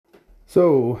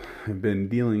So, I've been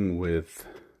dealing with,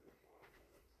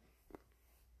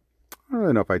 I don't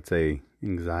really know if I'd say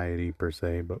anxiety per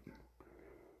se, but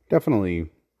definitely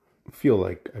feel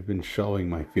like I've been showing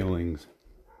my feelings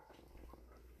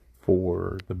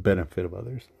for the benefit of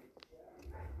others.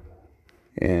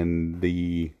 And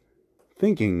the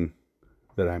thinking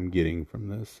that I'm getting from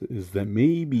this is that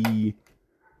maybe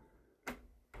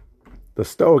the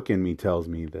stoic in me tells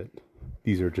me that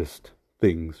these are just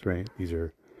things, right? These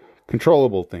are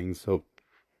controllable things. So,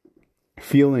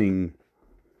 feeling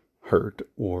hurt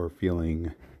or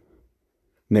feeling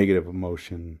negative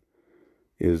emotion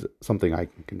is something I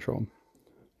can control.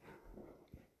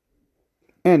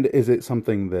 And is it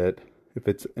something that, if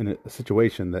it's in a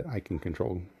situation that I can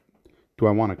control, do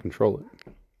I want to control it?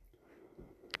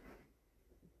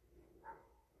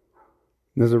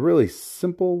 There's a really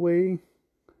simple way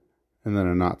and then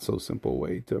a not so simple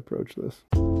way to approach this.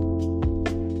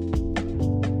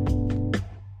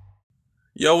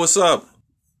 Yo, what's up?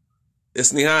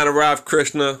 It's Nihana Rav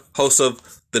Krishna, host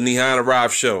of the Nihana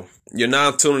Rav Show. You're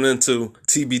now tuning into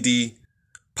TBD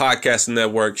Podcasting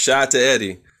Network. Shout out to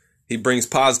Eddie. He brings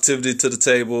positivity to the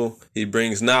table. He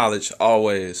brings knowledge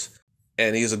always.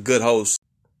 And he's a good host.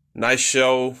 Nice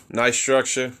show, nice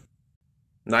structure,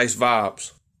 nice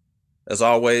vibes. As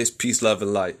always, peace, love,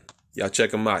 and light. Y'all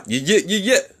check him out.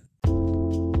 Yeah.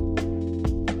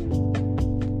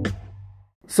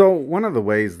 So one of the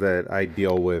ways that I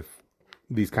deal with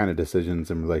these kind of decisions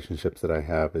and relationships that I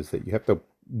have is that you have to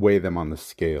weigh them on the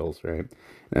scales, right?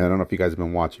 And I don't know if you guys have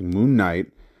been watching Moon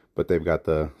Knight, but they've got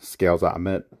the scales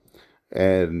Amit,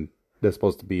 and they're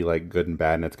supposed to be like good and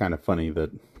bad, and it's kind of funny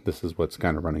that this is what's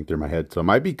kind of running through my head. So it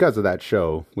might be because of that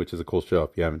show, which is a cool show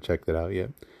if you haven't checked it out yet.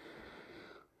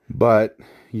 But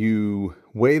you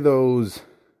weigh those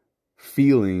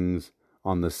feelings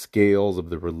on the scales of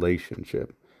the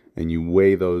relationship, and you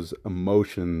weigh those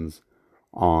emotions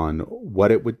on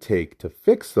what it would take to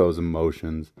fix those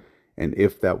emotions and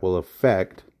if that will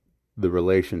affect the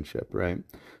relationship, right?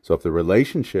 So if the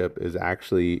relationship is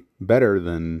actually better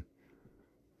than,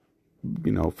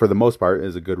 for the most part,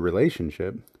 is a good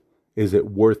relationship, is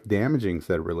it worth damaging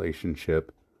said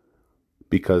relationship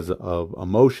because of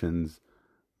emotions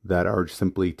that are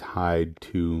simply tied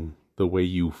to the way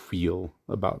you feel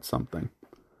about something,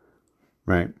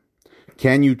 right?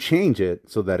 Can you change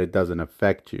it so that it doesn't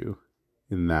affect you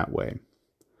in that way?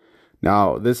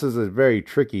 Now, this is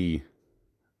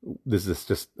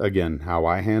just, again, how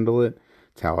I handle it.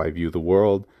 It's how I view the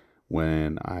world.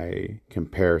 When I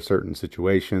compare certain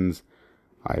situations,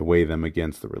 I weigh them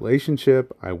against the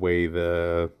relationship. I weigh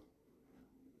the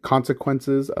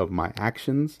consequences of my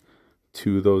actions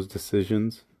to those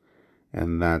decisions.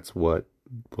 And that's what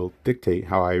will dictate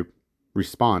how I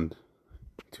respond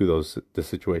to the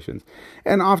situations.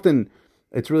 And often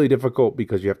it's really difficult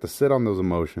because you have to sit on those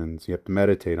emotions. You have to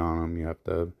meditate on them. You have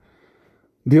to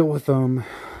deal with them.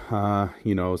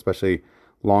 Especially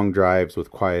long drives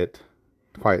with quiet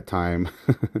time.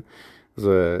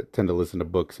 I tend to listen to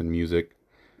books and music.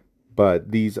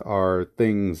 But these are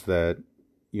things that,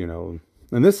 and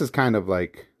this is kind of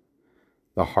like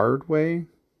the hard way,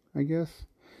 I guess.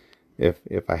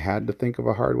 If I had to think of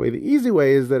a hard way, the easy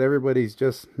way is that everybody's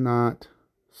just not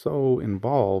so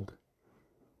involved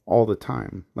all the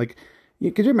time. Like,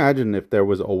 could you imagine if there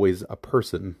was always a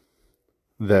person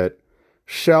that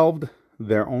shelved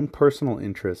their own personal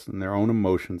interests and their own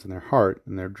emotions and their heart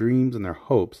and their dreams and their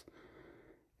hopes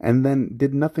and then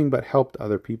did nothing but helped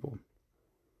other people?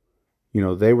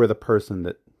 They were the person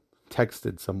that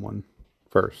texted someone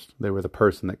first. They were the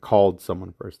person that called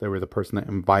someone first. They were the person that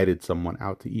invited someone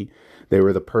out to eat. They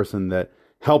were the person that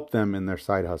helped them in their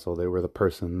side hustle. They were the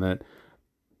person that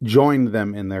joined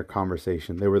them in their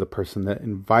conversation. They were the person that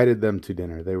invited them to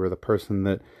dinner. They were the person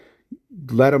that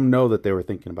let them know that they were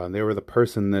thinking about it. They were the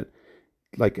person that,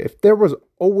 like, if there was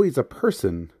always a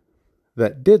person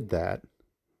that did that,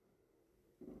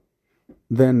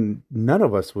 then none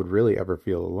of us would really ever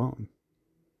feel alone.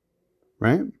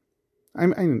 Right? I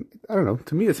don't know.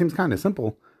 To me, it seems kind of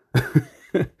simple.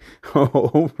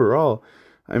 Overall,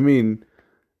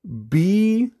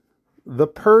 be the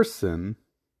person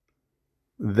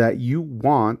that you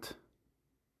want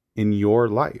in your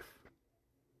life.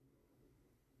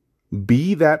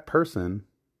 Be that person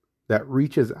that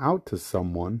reaches out to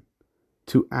someone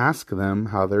to ask them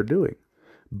how they're doing.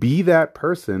 Be that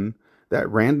person that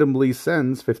randomly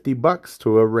sends $50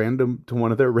 to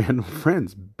one of their random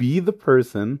friends. Be the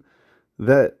person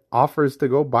that offers to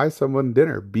go buy someone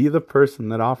dinner. Be the person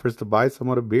that offers to buy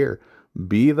someone a beer.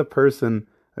 Be the person,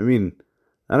 I don't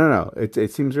know.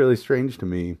 It seems really strange to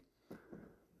me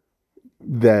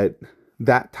that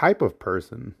that type of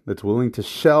person that's willing to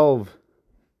shelve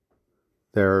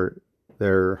their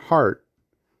heart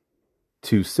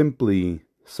to simply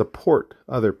support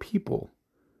other people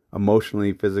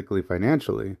emotionally, physically,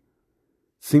 financially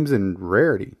seems in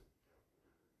rarity.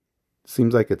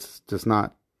 Seems like it's just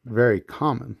not very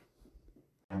common.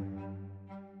 I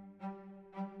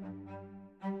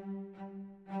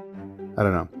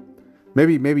don't know.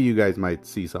 Maybe you guys might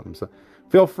see something. So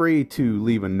feel free to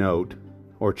leave a note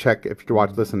or check if you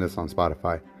listen to this on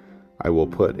Spotify. I will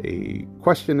put a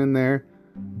question in there.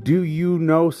 Do you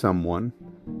know someone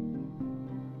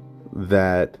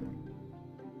that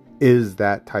is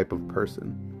that type of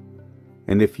person?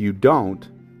 And if you don't,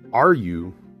 are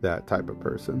you that type of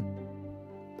person?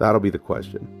 That'll be the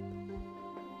question.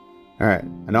 All right.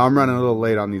 I know I'm running a little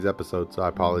late on these episodes, so I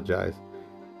apologize.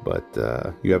 But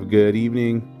you have a good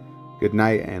evening, good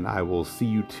night, and I will see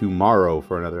you tomorrow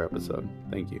for another episode.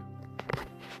 Thank you.